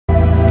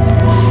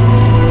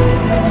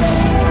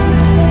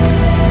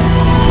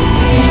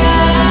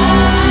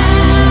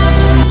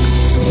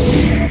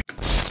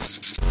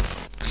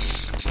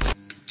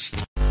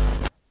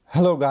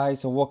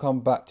guys, and welcome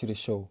back to the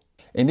show.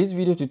 In this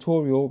video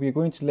tutorial, we're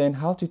going to learn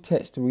how to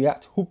test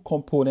React hook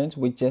components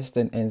with Jest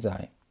and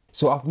Enzyme.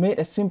 So I've made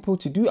a simple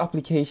to-do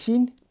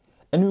application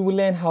and we will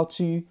learn how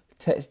to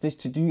test this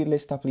to-do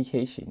list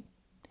application.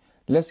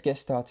 Let's get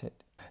started.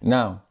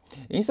 Now,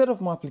 inside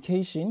of my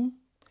application,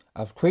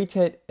 I've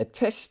created a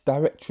test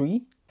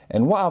directory,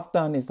 and what I've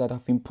done is that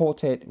I've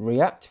imported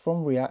React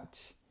from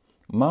React,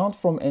 mount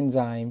from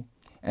Enzyme,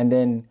 and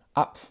then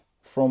app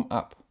from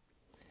app.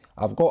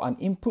 I've got an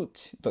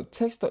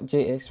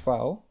input.text.js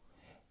file,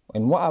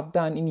 and what I've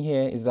done in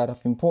here is that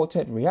I've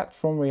imported React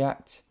from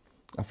React,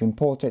 I've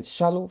imported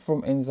shallow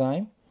from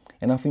Enzyme,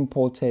 and I've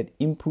imported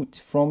input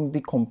from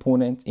the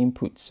component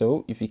input.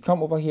 So if you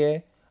come over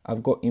here,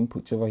 I've got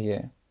input over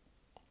here.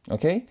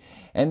 Okay,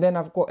 and then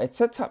I've got a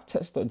setup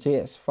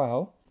test.js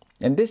file,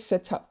 and this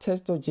setup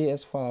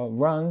test.js file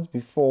runs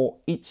before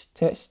each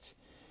test.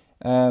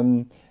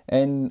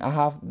 And I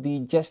have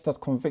the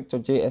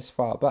jest.config.js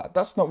file, but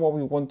that's not what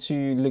we want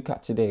to look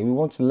at today. We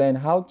want to learn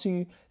how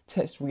to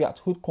test React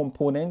hook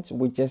components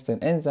with Jest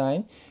and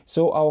Enzyme.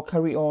 So I'll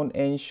carry on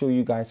and show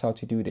you guys how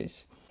to do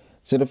this.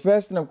 So the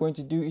first thing I'm going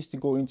to do is to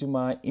go into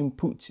my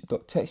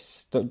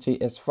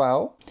input.text.js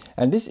file,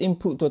 and this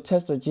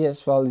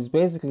input.text.js file is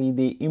basically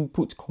the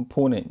input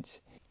component.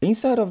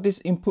 Inside of this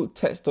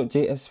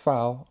input.text.js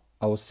file,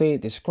 I will say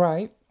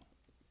describe.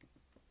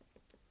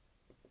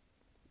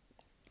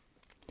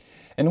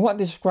 And what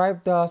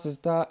describe does is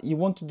that you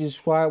want to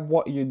describe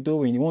what you're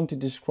doing. You want to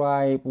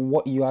describe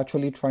what you're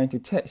actually trying to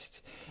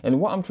test. And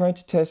what I'm trying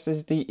to test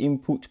is the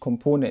input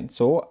component.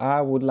 So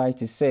I would like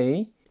to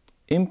say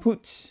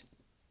input,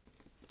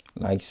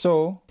 like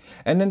so.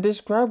 And then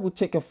describe will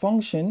take a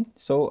function.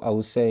 So I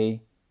will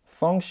say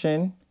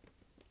function.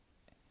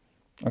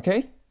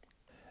 Okay.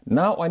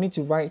 Now I need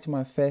to write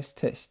my first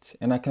test.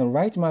 And I can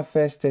write my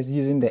first test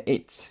using the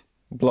it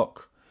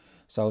block.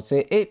 So I'll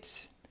say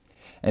it.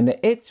 And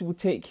the it will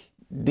take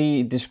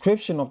the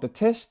description of the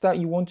test that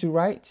you want to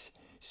write.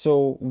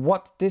 So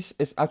what this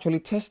is actually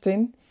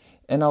testing,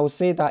 and I will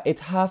say that it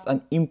has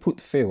an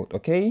input field,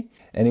 okay?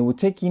 And it will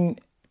take in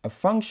a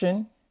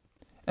function,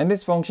 and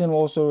this function will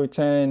also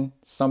return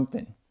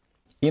something.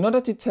 In order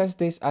to test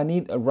this, I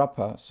need a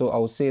wrapper. So I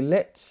will say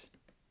let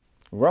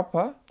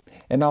wrapper,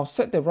 and I'll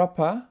set the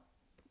wrapper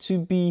to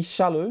be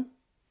shallow,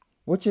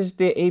 which is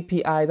the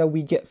API that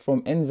we get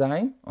from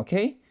Enzyme,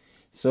 okay?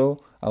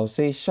 So I'll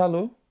say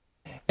shallow.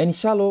 And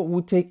shallow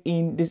will take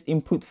in this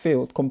input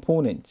field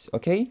component,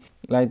 okay,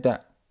 like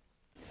that.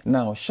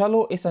 Now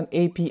shallow is an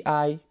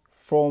API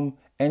from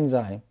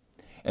Enzyme,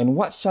 and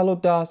what shallow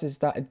does is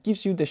that it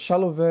gives you the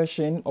shallow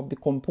version of the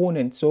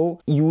component,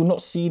 so you will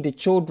not see the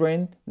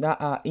children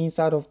that are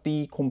inside of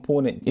the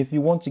component. If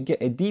you want to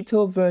get a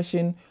detailed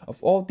version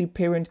of all the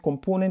parent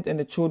component and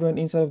the children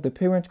inside of the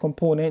parent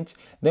component,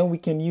 then we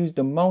can use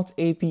the mount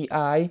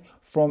API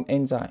from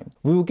Enzyme.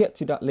 We will get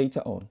to that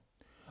later on.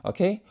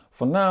 Okay,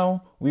 for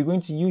now, we're going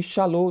to use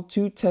shallow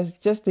to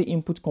test just the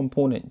input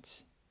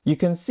component. You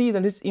can see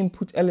that this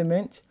input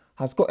element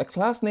has got a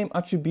class name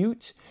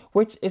attribute,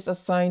 which is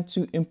assigned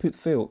to input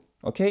field.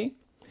 Okay,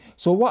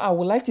 so what I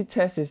would like to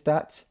test is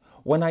that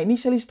when I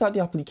initially start the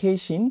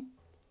application,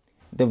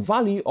 the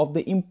value of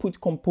the input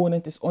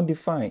component is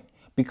undefined,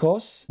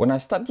 because when I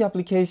start the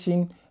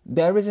application,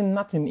 there isn't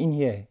nothing in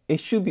here. It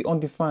should be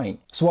undefined.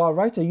 So I'll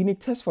write a unit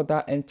test for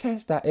that and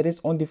test that it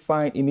is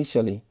undefined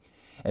initially.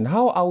 And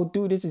how I will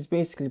do this is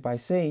basically by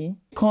saying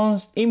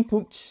const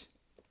input,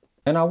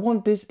 and I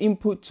want this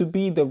input to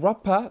be the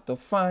wrapper to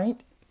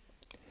find,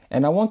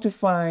 and I want to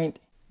find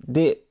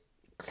the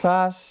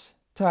class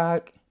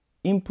tag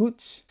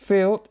input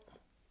field.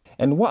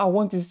 And what I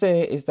want to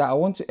say is that I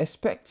want to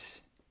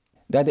expect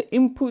that the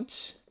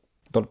input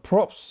dot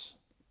props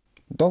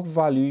dot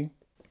value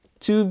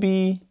to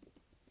be,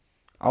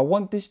 I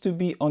want this to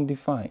be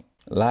undefined,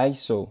 like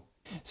so.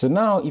 So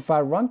now if I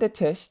run the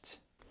test,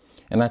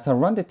 and I can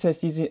run the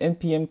test using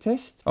npm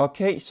test.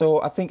 Okay,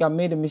 so I think I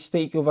made a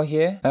mistake over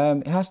here.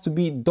 It has to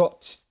be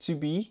dot to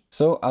be.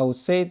 So I will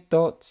say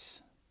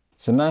dot.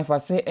 So now if I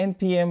say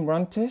npm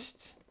run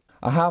test,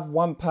 I have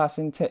one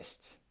passing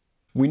test.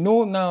 We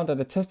know now that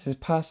the test is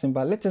passing,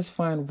 but let us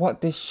find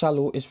what this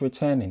shallow is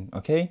returning.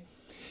 Okay,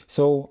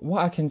 so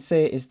what I can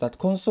say is that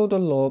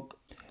console.log,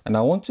 and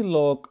I want to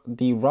log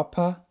the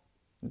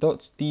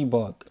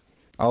wrapper.debug.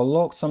 I'll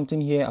log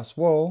something here as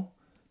well,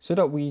 so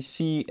that we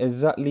see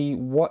exactly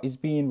what is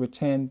being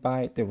returned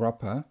by the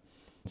wrapper.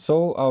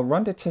 So I'll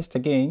run the test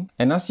again,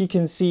 and as you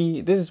can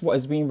see, this is what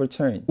is being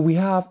returned. We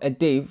have a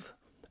div,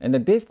 and the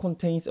div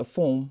contains a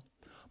form,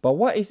 but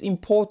what is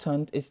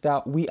important is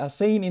that we are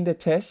saying in the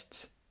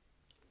test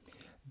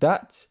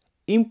that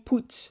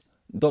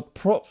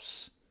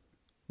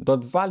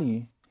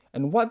input.props.value,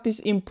 and what this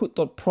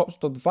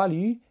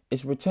input.props.value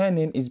is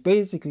returning is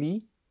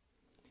basically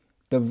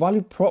the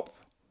value prop,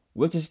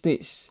 which is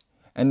this.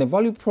 And the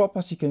value prop,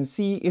 as you can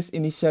see, is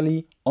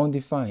initially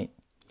undefined.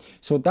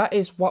 So that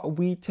is what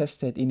we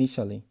tested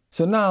initially.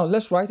 So now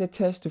let's write a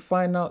test to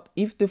find out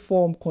if the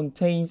form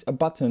contains a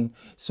button.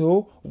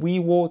 So we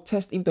will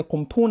test if the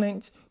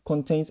component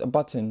contains a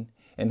button.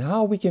 And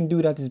how we can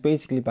do that is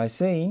basically by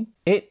saying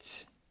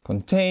it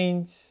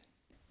contains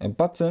a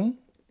button,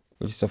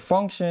 which is a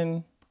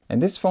function,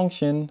 and this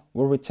function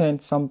will return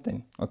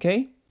something,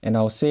 okay? And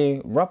I'll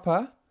say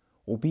wrapper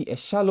will be a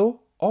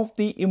shallow of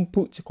the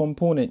input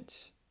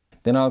component.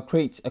 Then I'll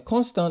create a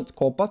constant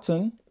called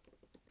button,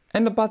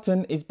 and the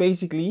button is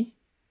basically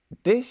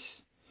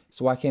this.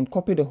 So I can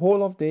copy the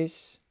whole of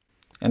this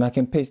and I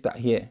can paste that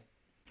here.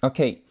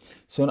 Okay,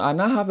 so I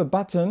now have a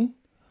button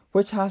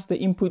which has the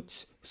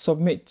input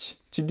submit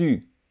to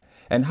do.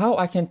 And how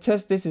I can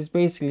test this is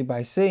basically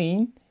by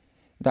saying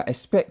that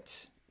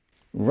expect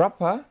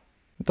wrapper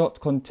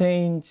dot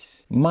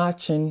contains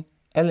matching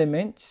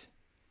element,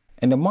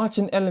 and the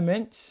matching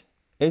element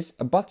is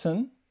a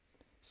button.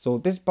 So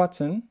this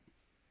button.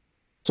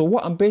 So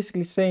what I'm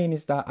basically saying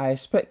is that I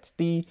expect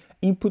the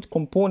input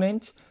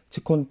component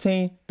to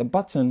contain the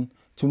button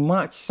to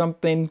match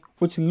something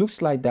which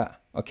looks like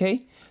that.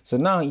 Okay, so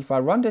now if I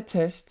run the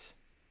test,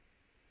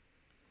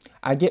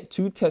 I get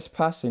 2 tests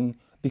passing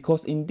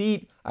because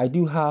indeed I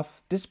do have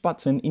this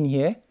button in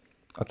here.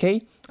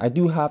 Okay, I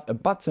do have a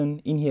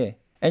button in here.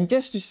 And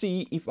just to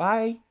see if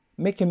I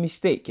make a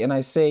mistake and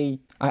I say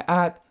I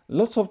add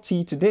lots of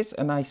T to this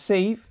and I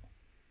save,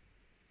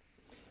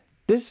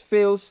 this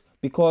fails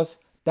because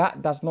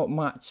that does not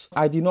match.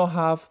 I do not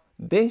have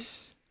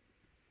this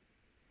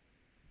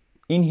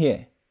in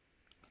here.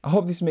 I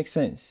hope this makes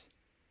sense.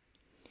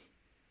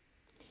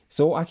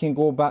 So I can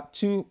go back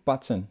to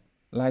button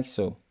like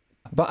so.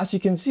 But as you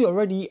can see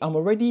already, I'm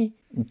already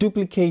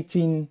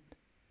duplicating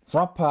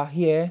wrapper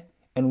here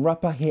and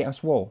wrapper here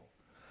as well.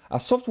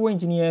 As software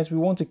engineers, we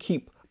want to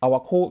keep our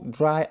code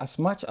dry as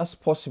much as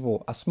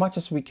possible, as much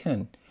as we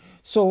can.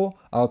 So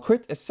I'll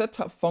create a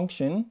setup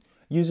function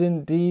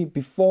using the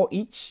before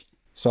each.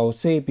 So I'll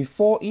say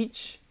before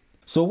each.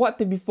 So what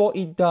the before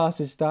each does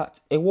is that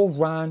it will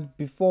run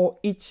before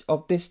each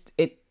of this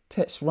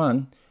tests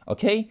run.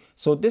 Okay,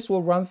 so this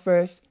will run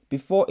first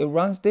before it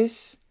runs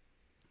this,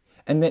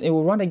 and then it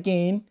will run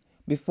again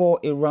before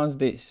it runs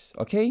this.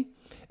 Okay,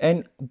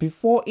 and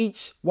before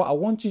each, what I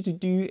want you to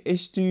do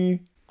is to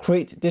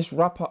create this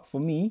wrapper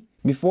for me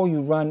before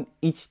you run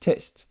each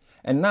test.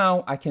 And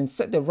now I can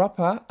set the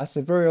wrapper as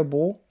a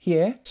variable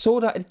here so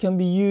that it can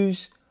be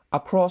used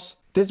across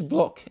this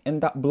block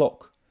and that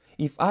block.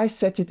 If I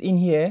set it in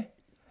here,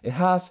 it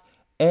has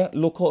a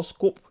local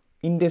scope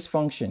in this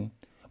function,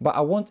 but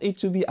I want it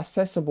to be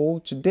accessible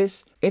to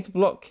this it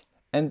block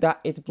and that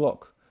it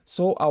block.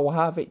 So I will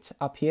have it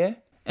up here,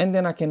 and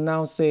then I can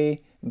now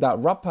say that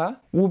wrapper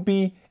will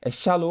be a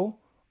shallow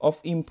of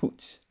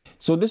input.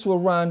 So this will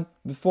run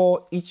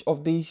before each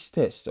of these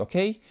tests.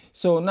 Okay,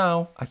 so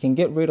now I can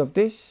get rid of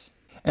this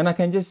and I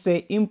can just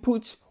say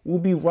input will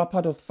be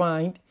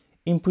wrapper.find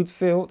input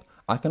field.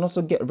 I can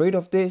also get rid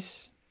of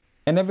this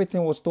and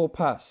everything will still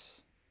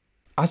pass.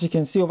 As you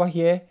can see over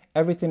here,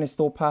 everything is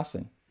still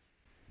passing.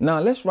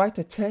 Now let's write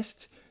a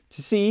test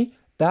to see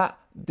that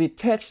the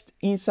text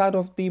inside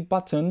of the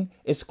button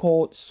is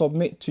called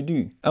submit to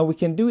do. And we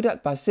can do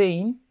that by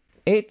saying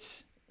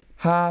it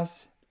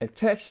has a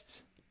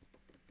text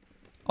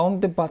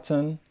on the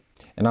button,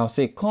 and I'll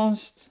say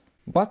const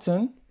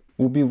button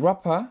will be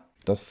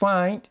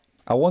wrapper.find.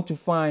 I want to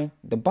find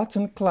the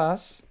button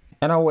class,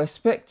 and I will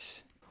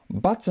expect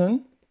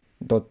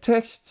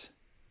button.text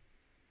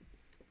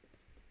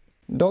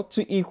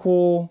to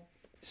equal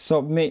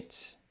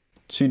submit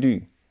to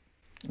do,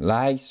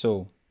 like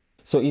so.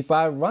 So if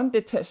I run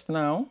the test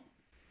now,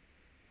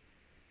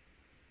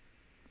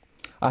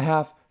 I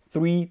have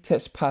 3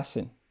 tests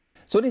passing.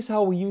 So this is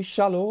how we use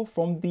shallow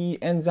from the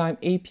Enzyme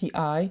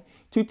API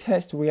to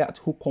test React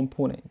hook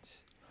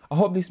components. I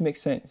hope this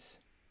makes sense.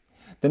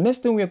 The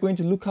next thing we are going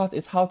to look at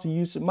is how to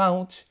use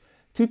mount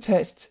to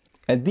test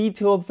a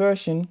detailed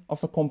version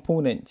of a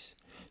component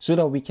so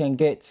that we can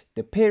get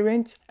the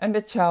parent and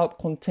the child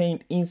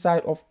contained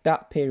inside of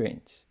that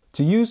parent.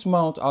 To use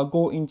mount, I'll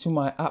go into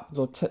my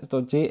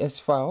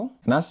app.test.js file.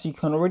 And as you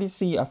can already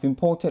see, I've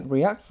imported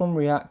React from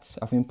React,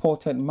 I've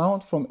imported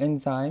mount from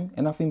Enzyme,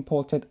 and I've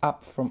imported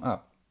app from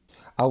app.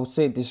 I will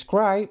say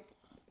describe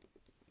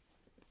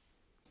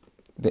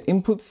the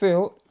input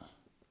field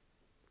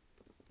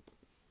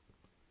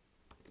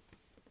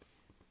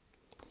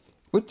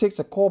which takes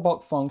a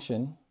callback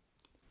function.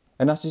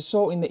 And as you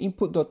saw in the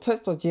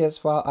input.test.js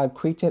file, I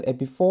created a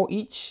before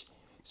each.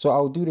 So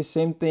I'll do the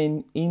same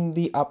thing in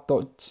the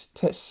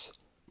app.test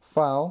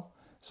file.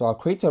 So I'll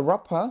create a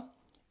wrapper,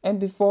 and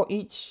before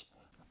each,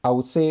 I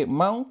would say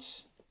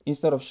mount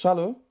instead of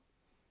shallow.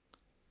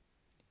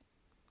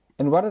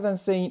 And rather than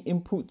saying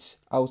input,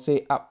 I will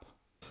say app.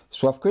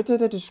 So I've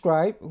created a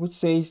describe, which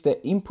says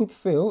the input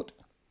field.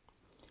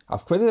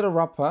 I've created a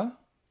wrapper,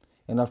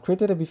 and I've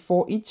created a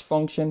before each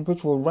function,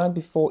 which will run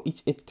before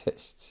each it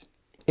test.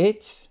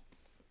 It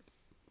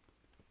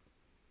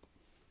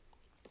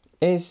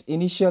is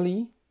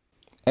initially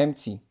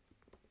empty.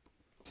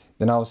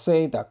 Then I'll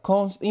say that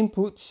const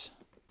input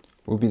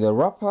will be the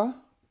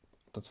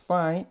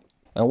wrapper.find,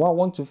 and what I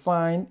want to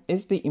find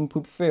is the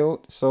input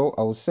field. So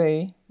I will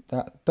say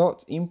that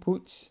dot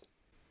input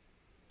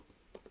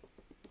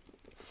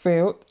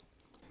field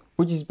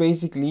which is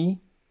basically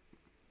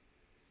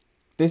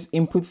this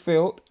input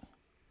field,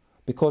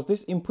 because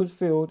this input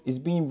field is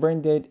being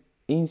rendered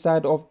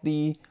inside of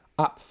the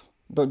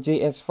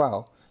app.js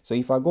file. So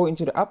if I go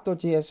into the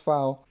app.js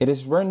file, it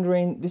is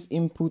rendering this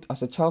input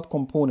as a child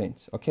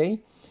component.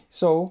 Okay,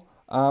 so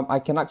I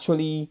can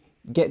actually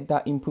get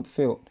that input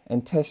field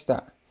and test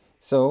that.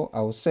 So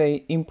I will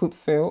say input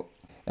field,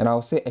 and I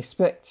will say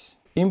expect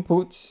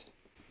input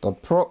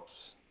dot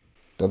props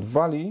dot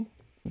value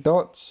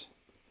dot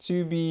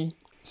to be.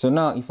 So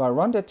now if I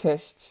run the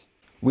test,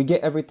 we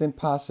get everything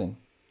passing.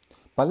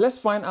 But let's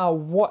find out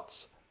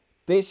what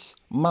this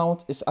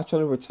mount is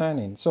actually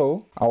returning.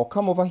 So I'll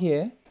come over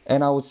here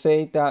and I will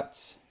say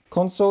that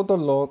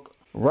console.log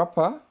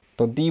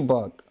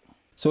wrapper.debug.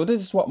 So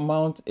this is what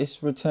mount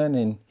is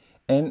returning.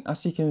 And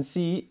as you can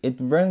see, it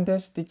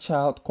renders the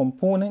child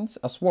components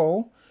as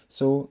well.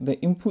 So the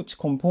input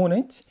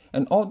component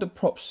and all the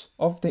props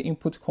of the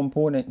input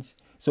component.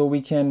 So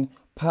we can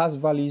pass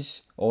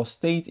values or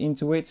state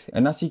into it.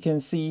 And as you can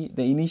see,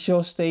 the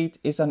initial state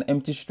is an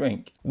empty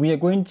string. We are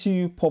going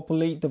to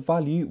populate the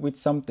value with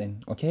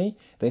something, okay?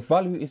 The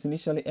value is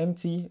initially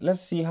empty.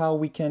 Let's see how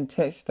we can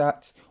test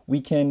that. We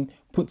can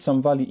put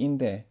some value in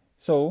there.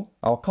 So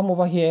I'll come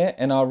over here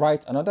and I'll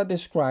write another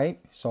describe.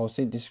 So I'll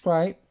say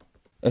describe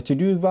a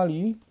to-do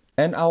value,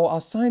 and I will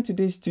assign to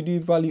this to-do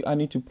value I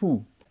need to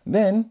pull.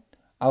 Then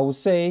I will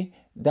say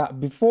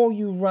that before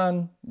you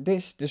run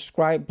this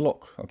describe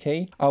block,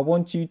 okay, I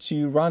want you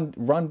to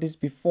run this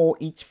before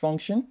each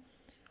function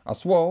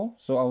as well.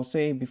 So I'll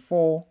say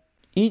before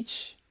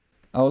each,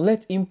 I'll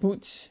let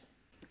input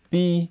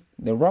be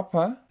the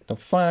wrapper to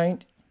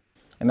find,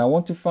 and I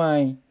want to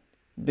find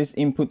this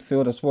input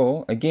field as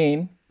well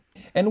again.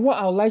 And what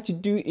I would like to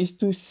do is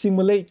to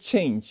simulate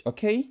change,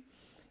 okay?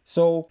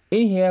 So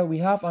in here we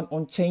have an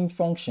onChange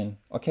function,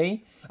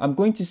 okay? I'm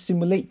going to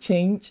simulate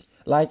change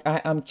like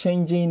I am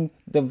changing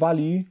the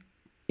value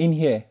in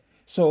here.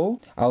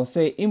 So I'll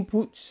say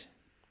input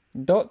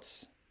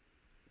dot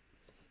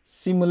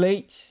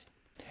simulate,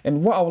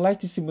 and what I would like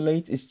to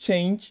simulate is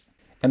change,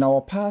 and I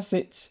will pass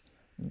it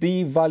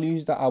the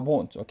values that I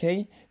want,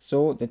 okay?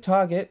 So the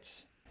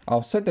target,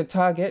 I'll set the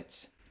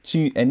target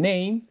to a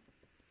name,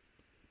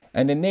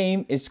 and the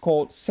name is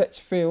called set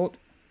field,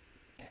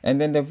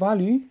 and then the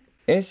value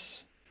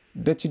is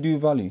the to-do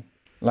value,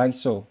 like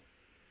so.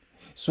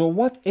 So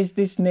what is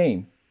this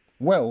name?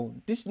 Well,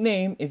 this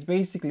name is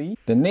basically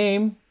the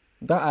name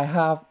that I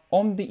have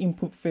on the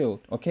input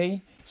field,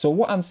 okay? So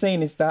what I'm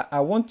saying is that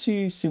I want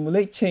to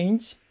simulate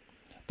change.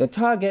 The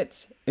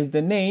target is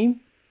the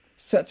name,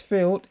 set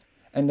field,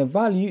 and the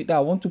value that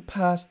I want to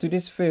pass to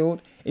this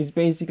field is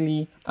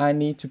basically I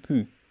need to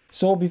poo.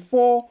 So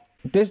before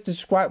this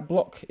describe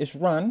block is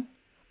run,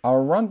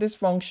 I'll run this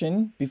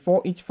function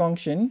before each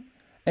function,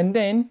 and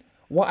then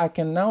what I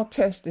can now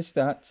test is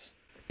that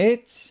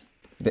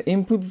the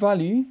input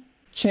value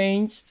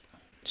changed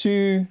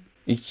to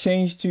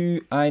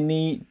I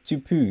need to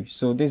poo.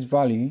 So this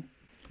value,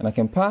 and I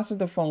can pass it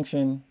the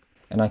function,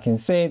 and I can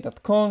say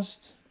that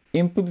const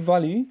input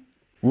value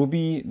will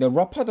be the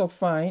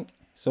wrapper.find.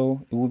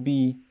 So it will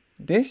be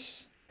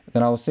this.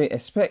 Then I will say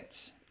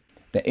expect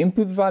the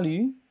input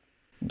value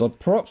dot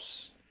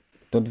props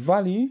dot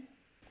value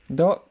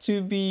dot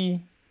to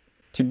be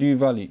to do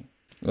value,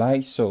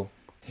 like so.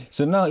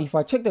 So now if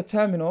I check the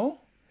terminal,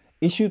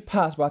 it should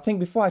pass. But I think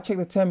before I check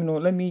the terminal,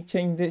 let me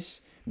change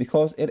this,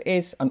 because it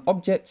is an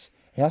object.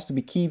 It has to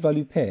be key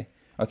value pair.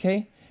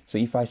 Okay. So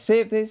if I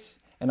save this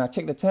and I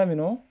check the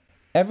terminal,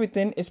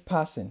 everything is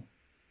passing.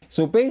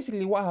 So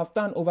basically what I have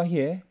done over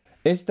here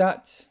is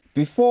that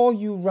before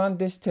you run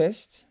this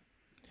test,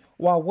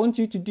 what I want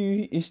you to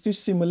do is to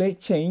simulate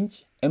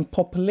change and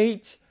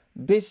populate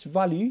this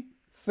value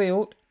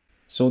field.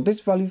 So this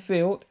value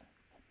field,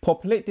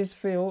 populate this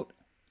field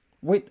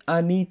with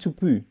I need to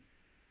poo,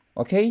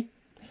 okay?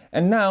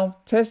 And now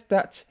test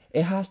that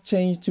it has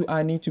changed to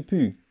I need to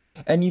poo.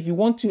 And if you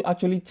want to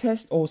actually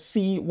test or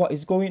see what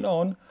is going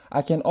on,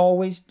 I can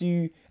always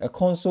do a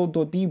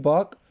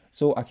console.debug.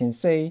 So I can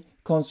say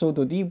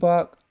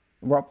console.debug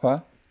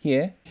wrapper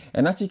here.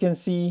 And as you can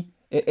see,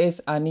 it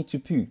is I need to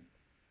poo.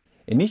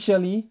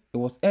 Initially, it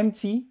was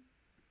empty.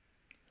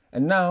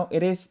 And now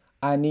it is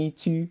I need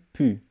to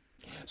poo.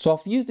 So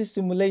I've used the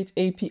simulate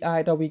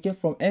API that we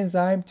get from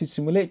Enzyme to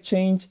simulate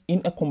change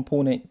in a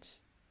component.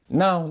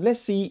 Now let's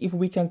see if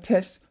we can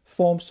test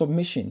form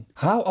submission.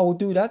 How I will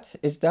do that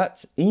is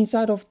that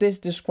inside of this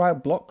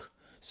describe block.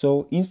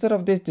 So instead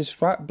of this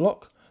describe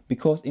block,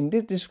 because in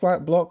this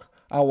describe block,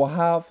 I will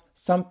have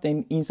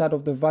something inside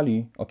of the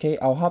value. Okay,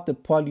 I'll have the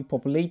value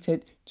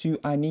populated to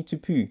I need to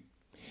poo.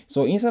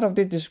 So inside of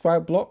this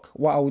describe block,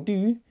 what I will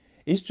do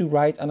is to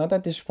write another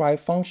describe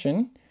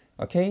function.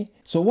 Okay,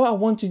 so what I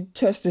want to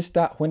test is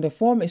that when the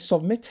form is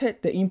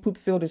submitted, the input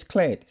field is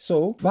cleared.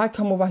 So if I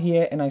come over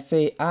here and I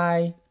say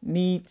I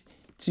need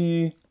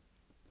to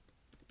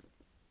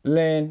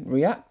learn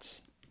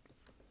React,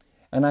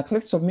 and I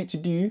click submit to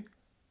do,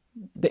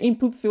 the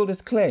input field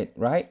is cleared,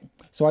 right?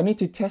 So I need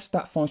to test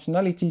that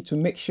functionality to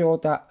make sure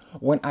that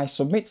when I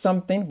submit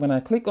something, when I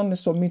click on the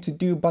submit to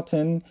do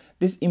button,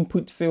 this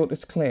input field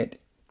is cleared.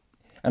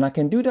 And I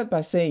can do that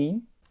by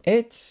saying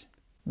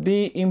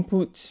the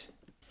input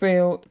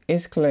field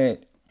is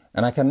cleared.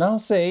 And I can now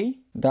say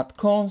that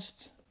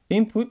const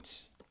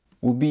input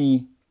will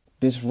be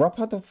this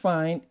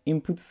wrapper.find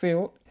input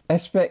field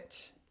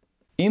expect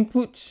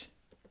input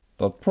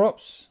dot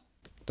props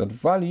dot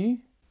value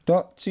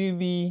dot to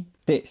be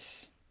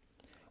this.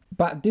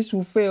 But this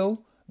will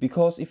fail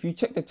because if you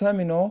check the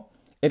terminal,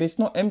 it is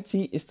not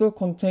empty, it still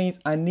contains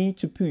I need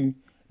to poo.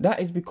 That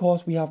is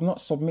because we have not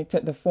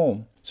submitted the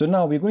form. So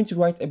now we're going to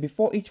write a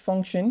before each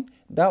function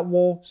that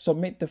will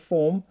submit the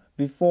form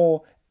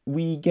before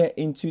we get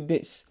into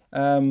this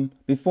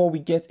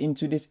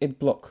it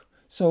block.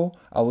 So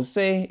I will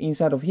say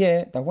inside of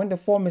here that when the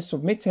form is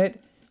submitted,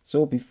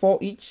 so before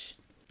each,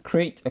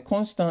 create a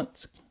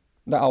constant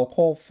that I'll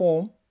call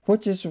form,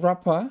 which is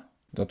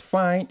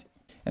wrapper.find,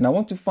 and I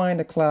want to find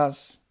a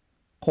class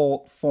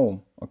called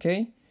form.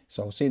 Okay,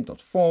 so I'll say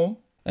dot form,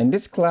 and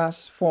this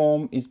class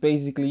form is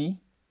basically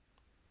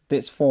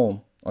this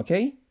form.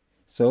 Okay,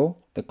 so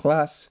the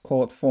class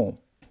called form.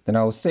 Then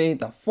I will say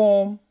that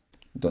form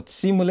dot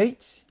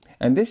simulate,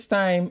 and this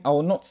time I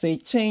will not say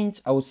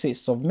change, I will say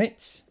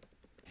submit.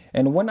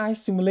 And when I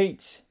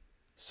simulate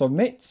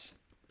submit,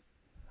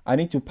 I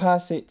need to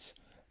pass it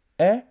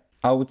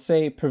I would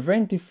say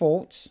prevent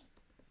default,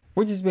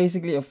 which is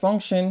basically a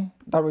function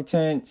that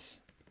returns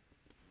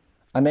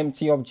an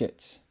empty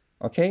object.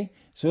 Okay,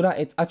 so that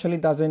it actually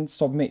doesn't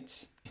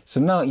submit. So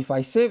now if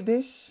I save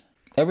this,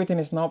 everything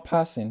is now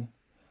passing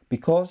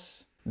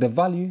because the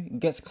value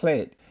gets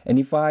cleared. And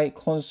if I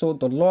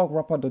console.log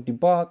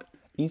wrapper.debug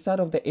inside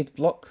of the it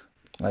block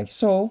like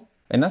so,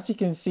 and as you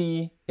can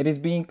see, it is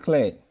being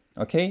cleared.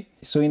 Okay,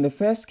 so in the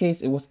first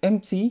case it was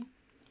empty,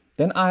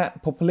 then I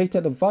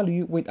populated the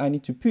value with I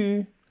need to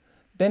poo,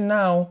 then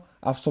now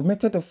I've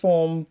submitted the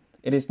form,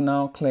 it is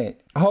now cleared.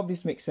 I hope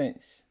this makes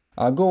sense.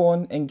 I'll go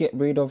on and get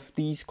rid of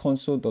these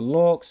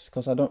console.logs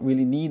because I don't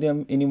really need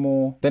them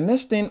anymore. The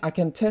next thing I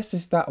can test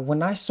is that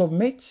when I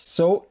submit,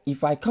 so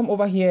if I come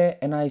over here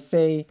and I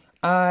say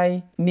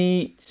I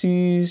need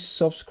to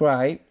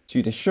subscribe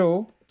to the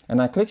show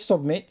and I click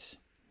submit,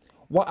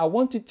 what I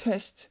want to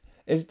test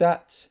is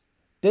that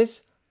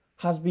this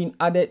has been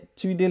added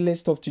to the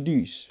list of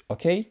to-dos.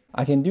 Okay,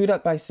 I can do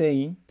that by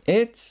saying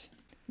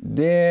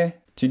the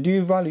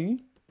to-do value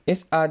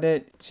is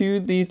added to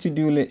the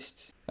to-do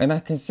list, and I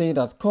can say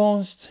that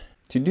const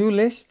to-do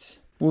list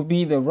will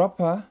be the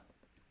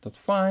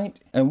wrapper.find,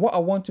 and what I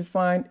want to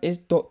find is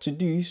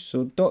 .todos,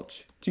 so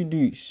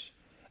 .todos,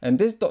 and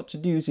this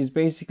 .todos is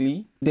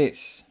basically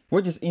this,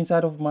 which is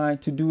inside of my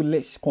to-do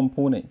list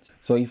component.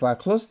 So if I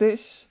close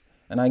this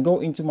and I go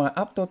into my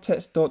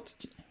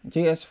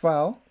app.test.js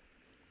file,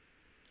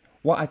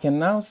 what I can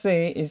now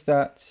say is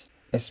that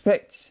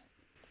expect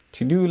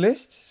to-do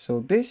list, so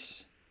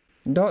this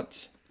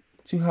dot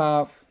to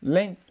have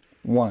length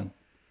 1,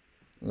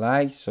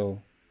 like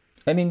so.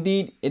 And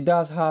indeed it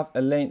does have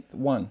a length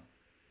 1.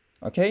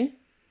 Okay,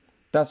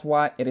 that's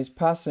why it is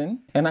passing,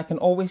 and I can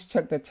always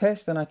check the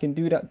test, and I can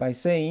do that by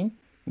saying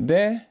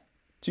the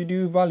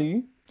to-do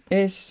value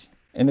is,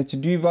 and the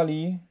to-do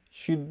value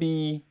should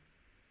be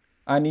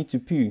I need to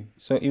poo,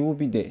 so it will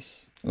be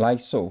this, like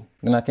so.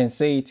 Then I can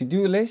say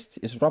to-do list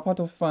is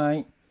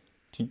wrapper.find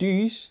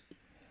to-dos,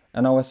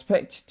 and I'll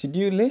expect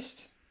to-do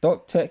list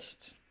dot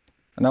text,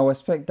 and I'll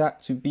expect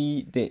that to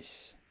be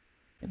this.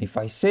 And if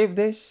I save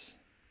this,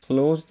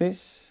 close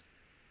this,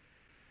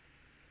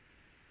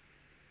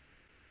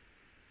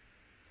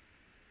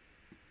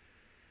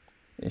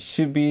 it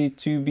should be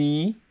to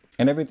be,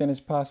 and everything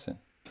is passing.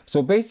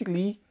 So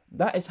basically,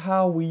 that is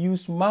how we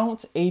use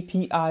Mount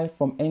API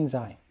from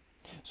Enzyme.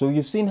 So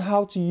you've seen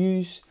how to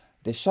use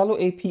the Shallow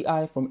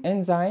API from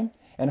Enzyme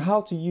and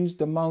how to use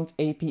the Mount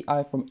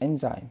API from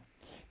Enzyme.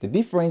 The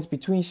difference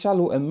between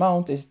Shallow and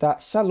Mount is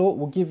that Shallow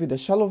will give you the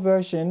shallow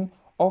version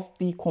of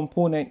the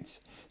component.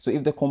 So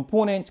if the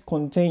component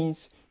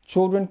contains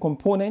children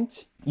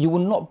component, you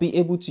will not be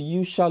able to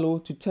use Shallow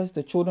to test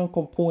the children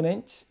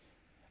component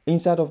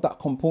inside of that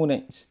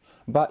component.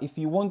 But if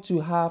you want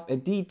to have a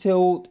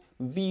detailed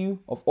view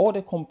of all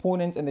the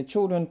components and the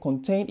children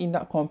contained in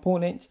that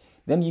component,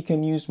 then you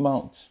can use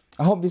Mount.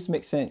 I hope this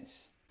makes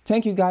sense.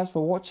 Thank you guys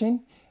for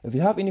watching. If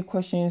you have any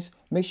questions,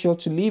 make sure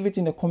to leave it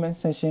in the comment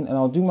section and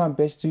I'll do my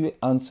best to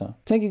answer.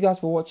 Thank you guys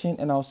for watching,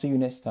 and I'll see you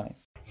next time.